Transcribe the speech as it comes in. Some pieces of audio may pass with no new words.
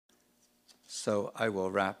So I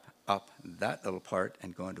will wrap up that little part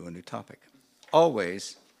and go into a new topic.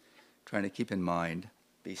 Always trying to keep in mind,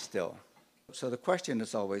 be still. So the question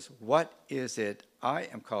is always, what is it I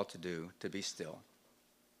am called to do to be still?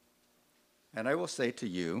 And I will say to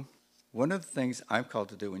you, one of the things I'm called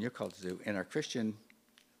to do and you're called to do in our Christian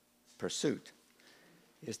pursuit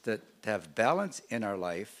is to have balance in our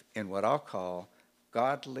life in what I'll call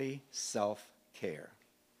godly self-care.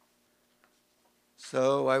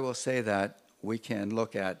 So I will say that we can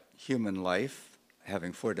look at human life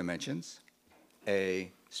having 4 dimensions,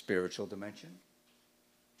 a spiritual dimension,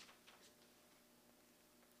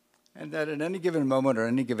 and that at any given moment or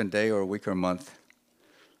any given day or week or month,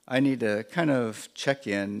 I need to kind of check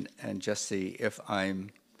in and just see if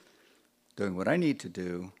I'm doing what I need to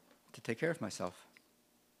do to take care of myself.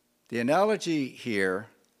 The analogy here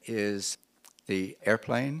is the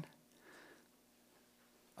airplane.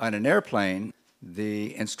 On an airplane,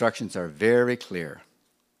 the instructions are very clear.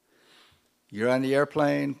 You're on the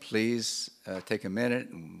airplane, please take a minute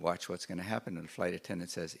and watch what's going to happen. And the flight attendant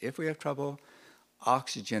says, if we have trouble,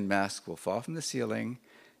 oxygen mask will fall from the ceiling,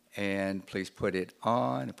 and please put it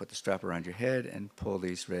on and put the strap around your head and pull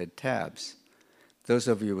these red tabs. Those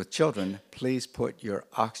of you with children, please put your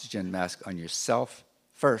oxygen mask on yourself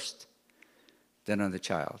first, then on the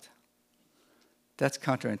child. That's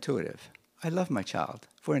counterintuitive. I love my child.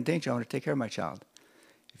 If we're in danger, I want to take care of my child.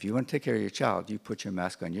 If you want to take care of your child, you put your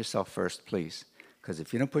mask on yourself first, please. Because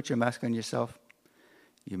if you don't put your mask on yourself,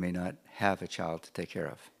 you may not have a child to take care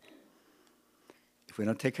of. If we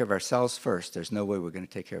don't take care of ourselves first, there's no way we're going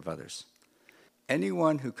to take care of others.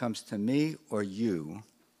 Anyone who comes to me or you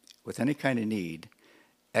with any kind of need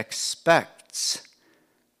expects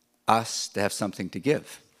us to have something to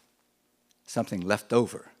give, something left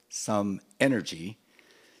over, some energy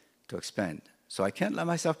to expend. So I can't let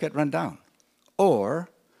myself get run down, or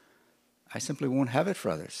I simply won't have it for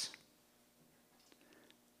others.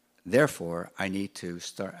 Therefore, I need to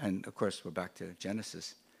start, and of course we're back to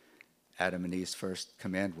Genesis. Adam and Eve's first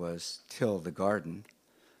command was till the garden,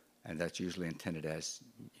 and that's usually intended as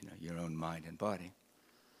your own mind and body.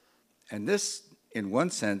 And this, in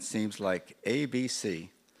one sense, seems like ABC,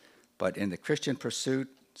 but in the Christian pursuit,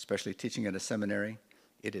 especially teaching at a seminary,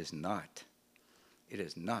 it is not. It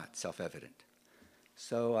is not self-evident.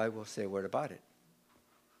 So I will say a word about it.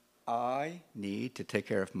 I need to take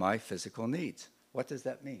care of my physical needs. What does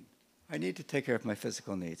that mean? I need to take care of my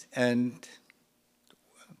physical needs. And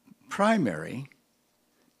primary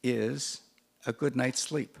is a good night's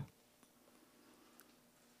sleep.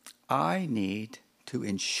 I need to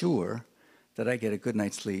ensure that I get a good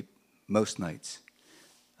night's sleep most nights.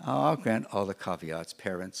 I'll grant all the caveats,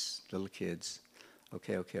 parents, little kids,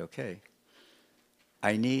 okay.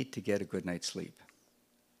 I need to get a good night's sleep.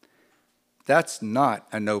 That's not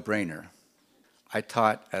a no-brainer. I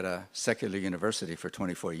taught at a secular university for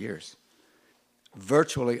 24 years.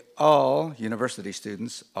 Virtually all university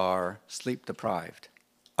students are sleep deprived.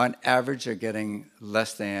 On average, they're getting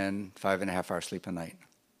less than 5.5 hours sleep a night.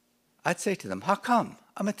 I'd say to them, how come?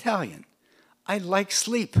 I'm Italian. I like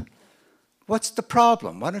sleep. What's the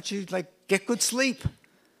problem? Why don't you get good sleep?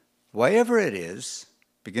 Whatever it is,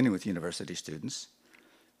 beginning with university students,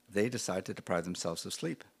 they decide to deprive themselves of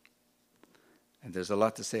sleep. And there's a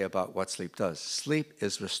lot to say about what sleep does. Sleep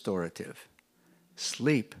is restorative.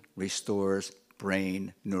 Sleep restores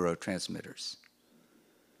brain neurotransmitters.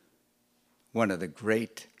 One of the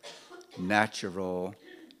great natural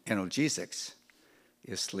analgesics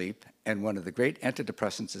is sleep, and one of the great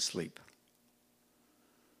antidepressants is sleep.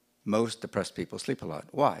 Most depressed people sleep a lot.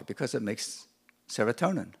 Why? Because it makes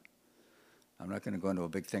serotonin. I'm not going to go into a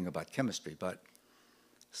big thing about chemistry, but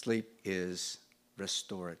sleep is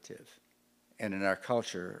restorative. And in our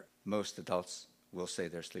culture, most adults will say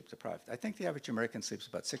they're sleep deprived. I think the average American sleeps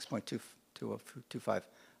about 6.25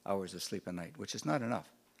 hours of sleep a night, which is not enough.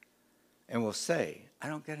 And will say, I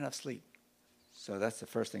don't get enough sleep. So that's the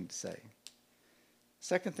first thing to say.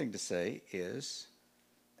 Second thing to say is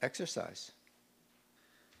exercise.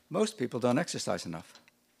 Most people don't exercise enough.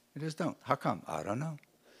 They just don't. How come? I don't know.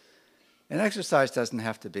 And exercise doesn't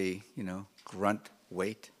have to be, grunt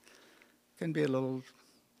weight. It can be a little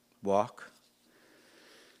walk,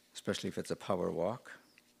 especially if it's a power walk.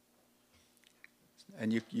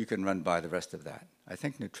 And you can run by the rest of that. I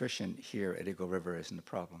think nutrition here at Eagle River isn't a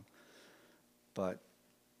problem. But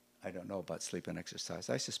I don't know about sleep and exercise.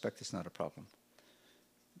 I suspect it's not a problem.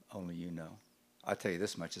 Only you know. I'll tell you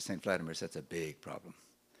this much, at St. Vladimir's, that's a big problem.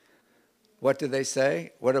 What do they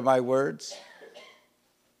say? What are my words?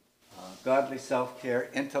 Godly self-care,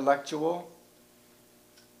 intellectual,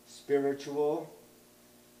 spiritual,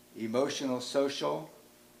 emotional, social,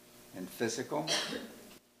 and physical.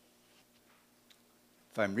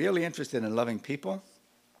 If I'm really interested in loving people,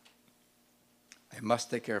 I must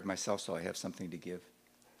take care of myself so I have something to give.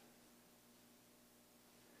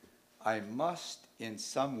 I must, in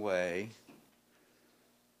some way,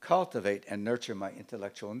 cultivate and nurture my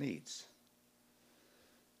intellectual needs,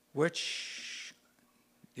 which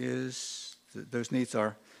is, those needs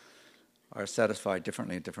are satisfied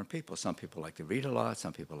differently in different people. Some people like to read a lot,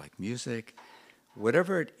 some people like music.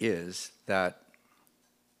 Whatever it is that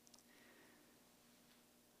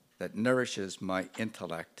nourishes my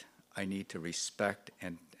intellect, I need to respect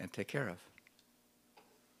and take care of.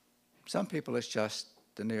 Some people it's just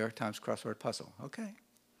the New York Times crossword puzzle. Okay.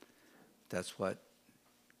 That's what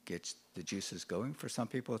gets the juices going. For some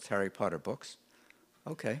people it's Harry Potter books.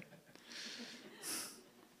 Okay.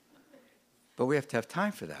 But we have to have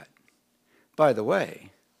time for that. By the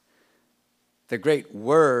way, the great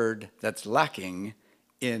word that's lacking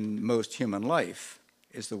in most human life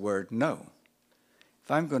is the word no.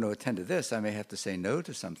 If I'm going to attend to this, I may have to say no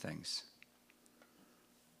to some things.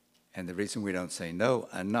 And the reason we don't say no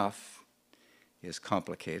enough is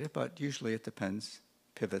complicated, but usually it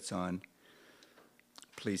pivots on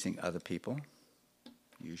pleasing other people,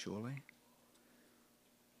 usually.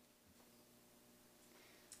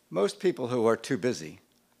 Most people who are too busy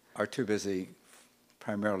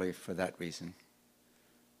primarily for that reason.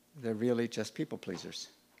 They're really just people pleasers.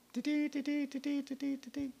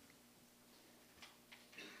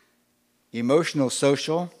 Emotional,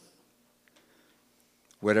 social,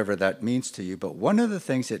 whatever that means to you, but one of the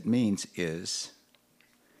things it means is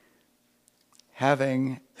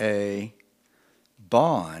having a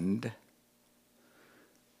bond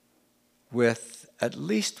with at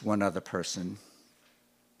least one other person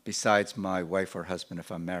besides my wife or husband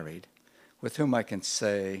if I'm married, with whom I can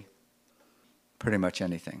say pretty much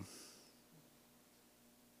anything.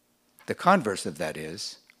 The converse of that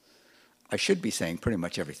is, I should be saying pretty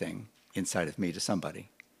much everything inside of me to somebody,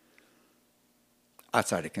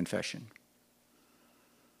 outside of confession.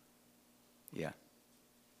 Yeah.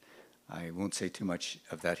 I won't say too much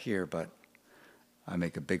of that here, but I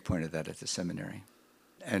make a big point of that at the seminary.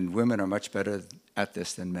 And women are much better at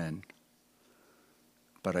this than men.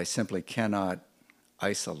 But I simply cannot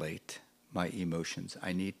isolate my emotions.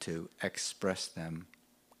 I need to express them.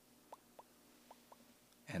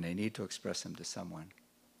 And I need to express them to someone.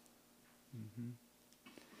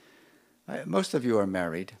 Most of you are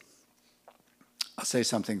married. I'll say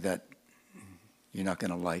something that you're not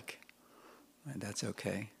going to like, and that's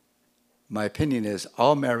okay. My opinion is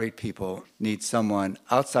all married people need someone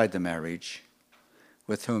outside the marriage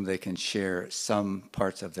with whom they can share some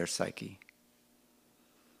parts of their psyche.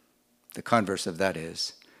 The converse of that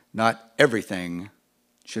is, not everything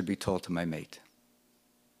should be told to my mate.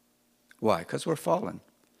 Why? Because we're fallen.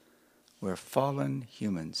 We're fallen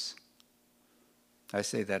humans. I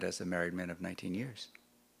say that as a married man of 19 years.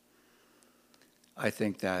 I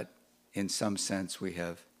think that in some sense we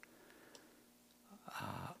have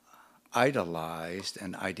idolized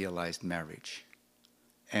and idealized marriage,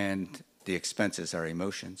 and the expenses are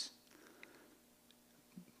emotions,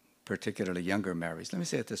 particularly younger marrieds. Let me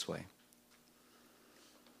say it this way.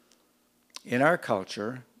 In our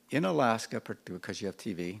culture, in Alaska, because you have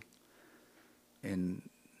TV, in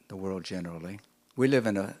the world generally, we live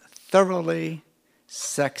in a thoroughly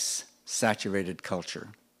sex-saturated culture.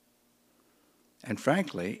 And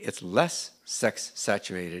frankly, it's less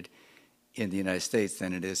sex-saturated in the United States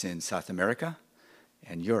than it is in South America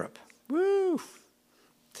and Europe. Woo!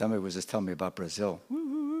 Somebody was just telling me about Brazil. Woo,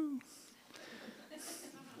 woo, woo.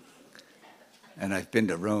 And I've been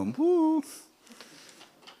to Rome. Woo!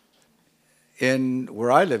 In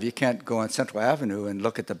where I live, you can't go on Central Avenue and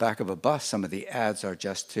look at the back of a bus. Some of the ads are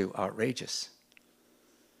just too outrageous.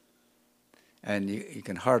 And you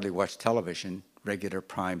can hardly watch television, regular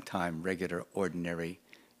prime time, regular ordinary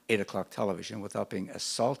 8 o'clock television, without being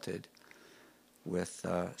assaulted with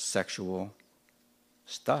sexual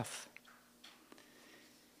stuff.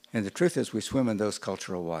 And the truth is, we swim in those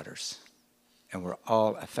cultural waters, and we're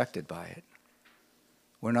all affected by it.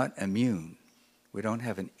 We're not immune. We don't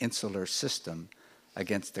have an insular system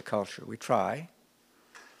against the culture. We try,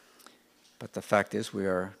 but the fact is we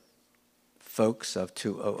are folks of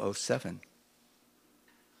 2007.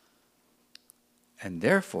 And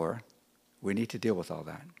therefore, we need to deal with all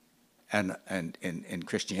that. And in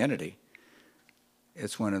Christianity,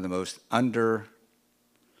 it's one of the most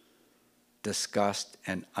under-discussed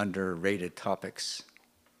and underrated topics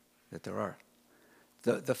that there are.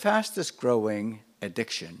 The fastest growing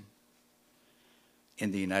addiction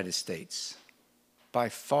in the United States, by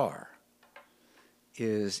far,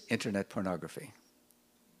 is internet pornography.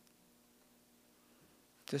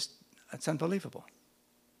 Just, it's unbelievable.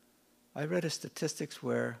 I read a statistics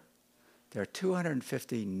where there are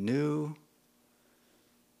 250 new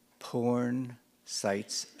porn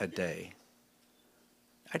sites a day.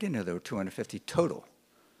 I didn't know there were 250 total.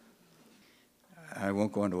 I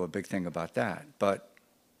won't go into a big thing about that, but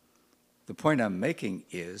the point I'm making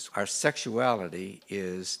is our sexuality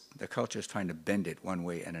is, the culture is trying to bend it one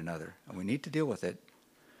way and another. And we need to deal with it,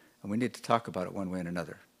 and we need to talk about it one way and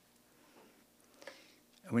another.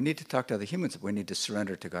 And we need to talk to other humans. We need to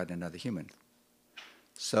surrender to God and another human.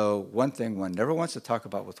 So one thing one never wants to talk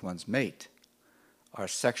about with one's mate are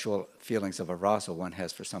sexual feelings of arousal one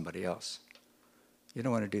has for somebody else. You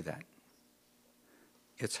don't want to do that.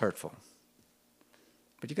 It's hurtful.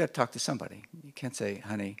 But you got to talk to somebody. You can't say,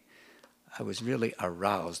 honey, I was really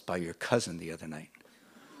aroused by your cousin the other night.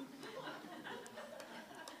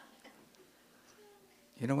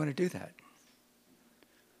 You don't want to do that.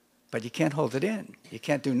 But you can't hold it in. You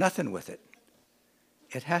can't do nothing with it.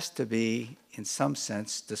 It has to be, in some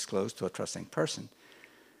sense, disclosed to a trusting person.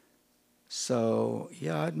 So,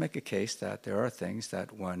 yeah, I'd make a case that there are things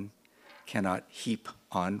that one cannot heap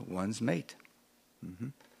on one's mate. Mm-hmm.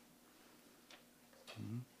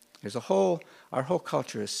 Mm-hmm. There's our whole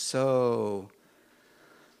culture is so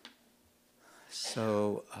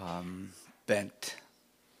bent,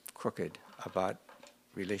 crooked about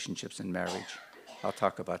relationships and marriage. I'll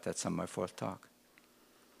talk about that some of my fourth talk.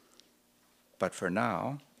 But for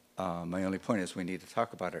now, my only point is we need to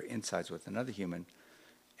talk about our insides with another human,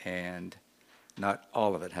 and not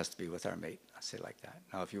all of it has to be with our mate. I'll say it like that.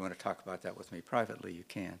 Now, if you want to talk about that with me privately, you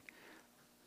can.